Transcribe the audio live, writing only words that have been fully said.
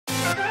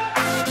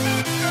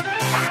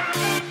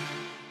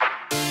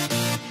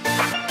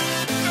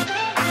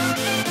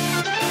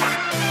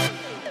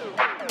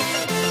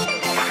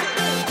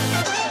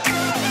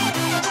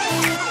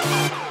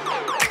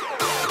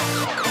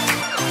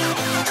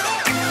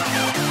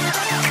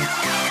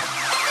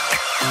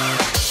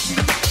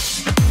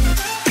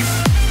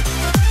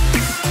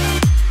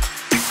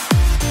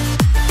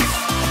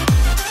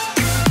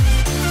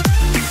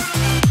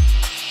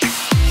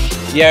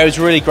Yeah, it was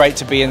really great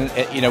to be in,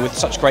 with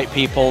such great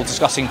people,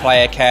 discussing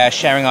player care,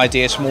 sharing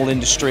ideas from all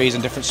industries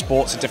and different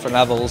sports at different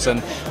levels,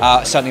 and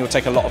certainly will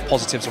take a lot of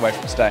positives away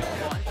from today.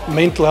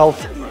 Mental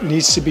health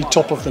needs to be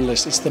top of the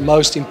list. It's the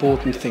most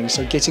important thing.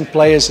 So getting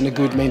players in a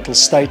good mental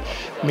state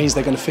means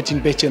they're going to fit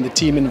in better in the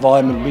team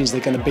environment, means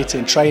they're going to be better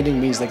in training,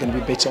 means they're going to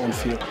be better on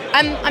field.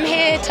 I'm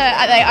here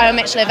at the Owen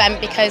Mitchell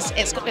event because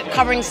it's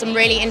covering some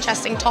really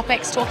interesting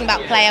topics, talking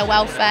about player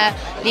welfare,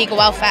 legal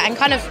welfare, and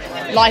kind of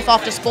life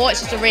after sport.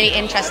 It's just a really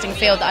interesting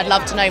field that I'd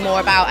love to know more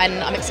about,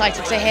 and I'm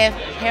excited to hear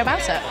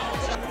about it.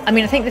 I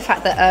mean, I think the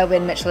fact that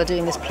Owen Mitchell are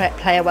doing this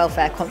player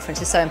welfare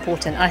conference is so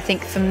important. And I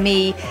think for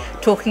me,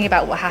 talking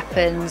about what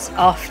happens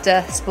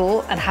after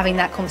sport and having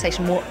that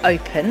conversation more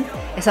open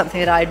is something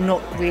that I'd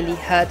not really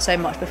heard so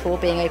much before,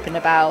 being open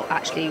about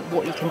actually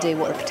what you can do,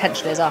 what the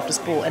potential is after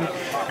sport. And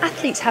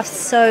athletes have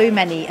so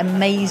many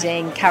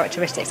amazing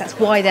characteristics. That's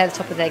why they're at the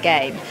top of their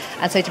game.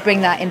 And so to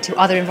bring that into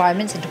other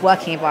environments, into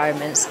working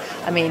environments,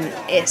 I mean,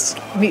 it's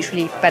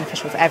mutually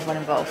beneficial for everyone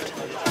involved.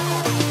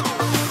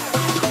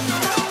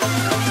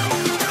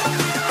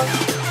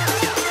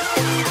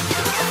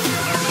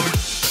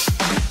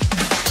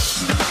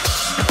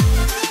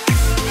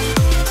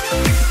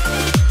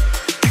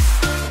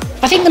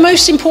 I think the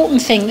most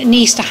important thing that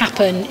needs to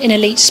happen in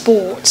elite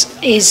sport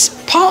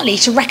is partly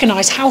to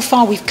recognise how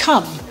far we've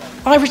come.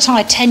 I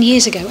retired 10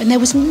 years ago and there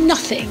was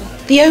nothing.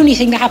 The only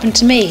thing that happened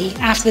to me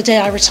after the day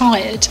I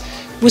retired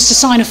was to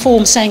sign a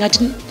form saying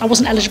I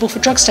wasn't eligible for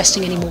drugs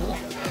testing anymore.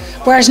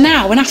 Whereas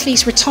now, when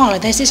athletes retire,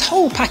 there's this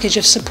whole package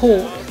of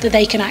support that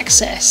they can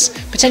access,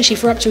 potentially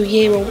for up to a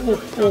year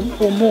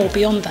or more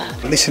beyond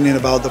that. Listening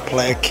about the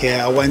player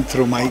care, I went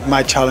through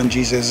my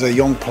challenges as a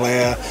young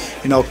player,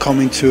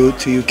 coming to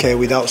UK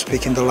without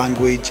speaking the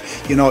language,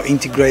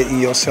 integrating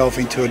yourself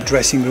into a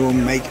dressing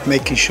room,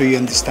 making sure you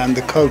understand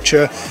the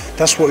culture.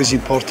 That's what is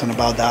important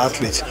about the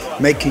athletes,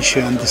 making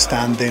sure you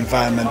understand the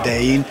environment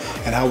they're in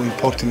and how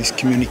important is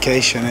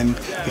communication. And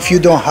if you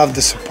don't have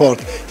the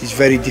support, it's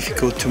very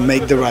difficult to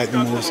make the right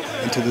moves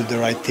and to do the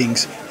right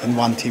things in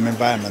one team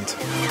environment.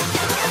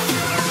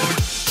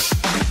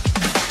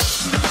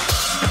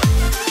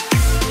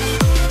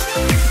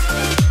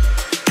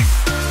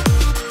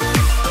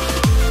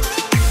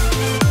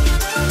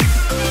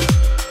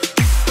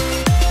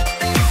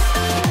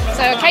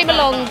 So I came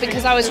along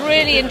because I was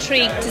really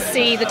intrigued to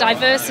see the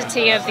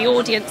diversity of the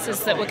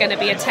audiences that were going to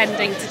be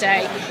attending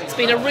today. It's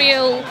been a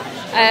real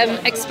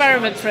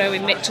experiment for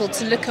Owen Mitchell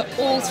to look at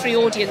all three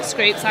audience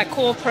groups, our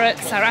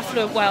corporates, our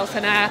affluent wealth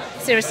and our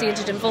seriously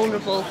injured and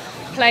vulnerable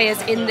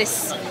players in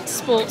this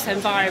sports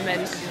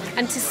environment,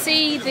 and to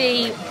see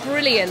the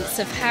brilliance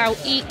of how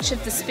each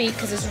of the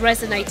speakers has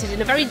resonated in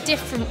a very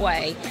different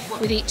way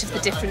with each of the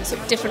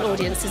different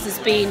audiences has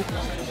been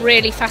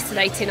really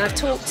fascinating. I've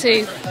talked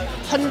to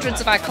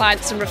hundreds of our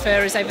clients and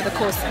referrers over the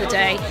course of the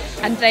day,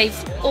 and they've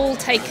all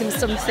taken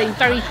something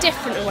very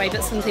different away,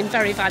 but something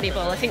very valuable.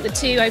 I think the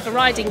two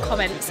overriding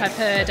comments I've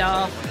heard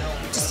are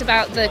just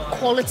about the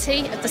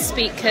quality of the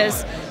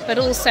speakers, but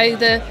also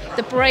the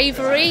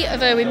bravery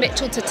of Owen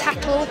Mitchell to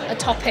tackle a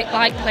topic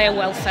like player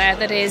welfare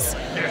that is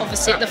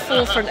obviously at the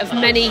forefront of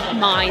many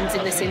minds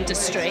in this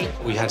industry.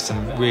 We had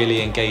some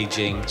really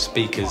engaging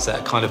speakers that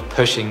are kind of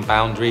pushing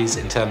boundaries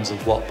in terms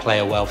of what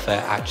player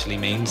welfare actually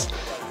means.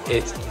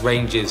 It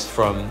ranges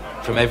from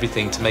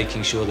everything to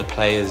making sure the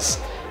players'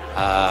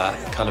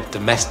 kind of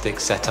domestic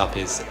setup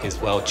is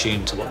well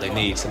tuned to what they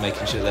need, so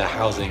making sure their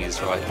housing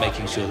is right,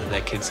 making sure that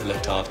their kids are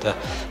looked after,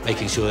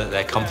 making sure that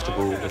they're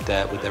comfortable with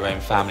their own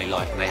family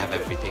life and they have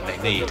everything they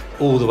need,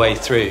 all the way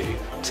through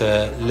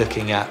to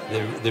looking at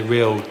the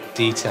real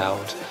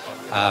detailed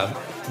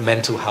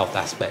mental health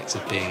aspects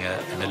of being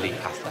an elite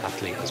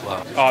athlete as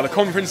well. The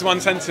conference in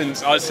one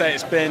sentence, I'd say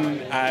it's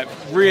been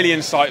really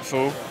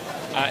insightful,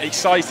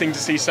 exciting to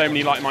see so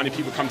many like-minded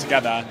people come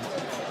together.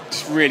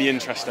 It's really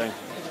interesting.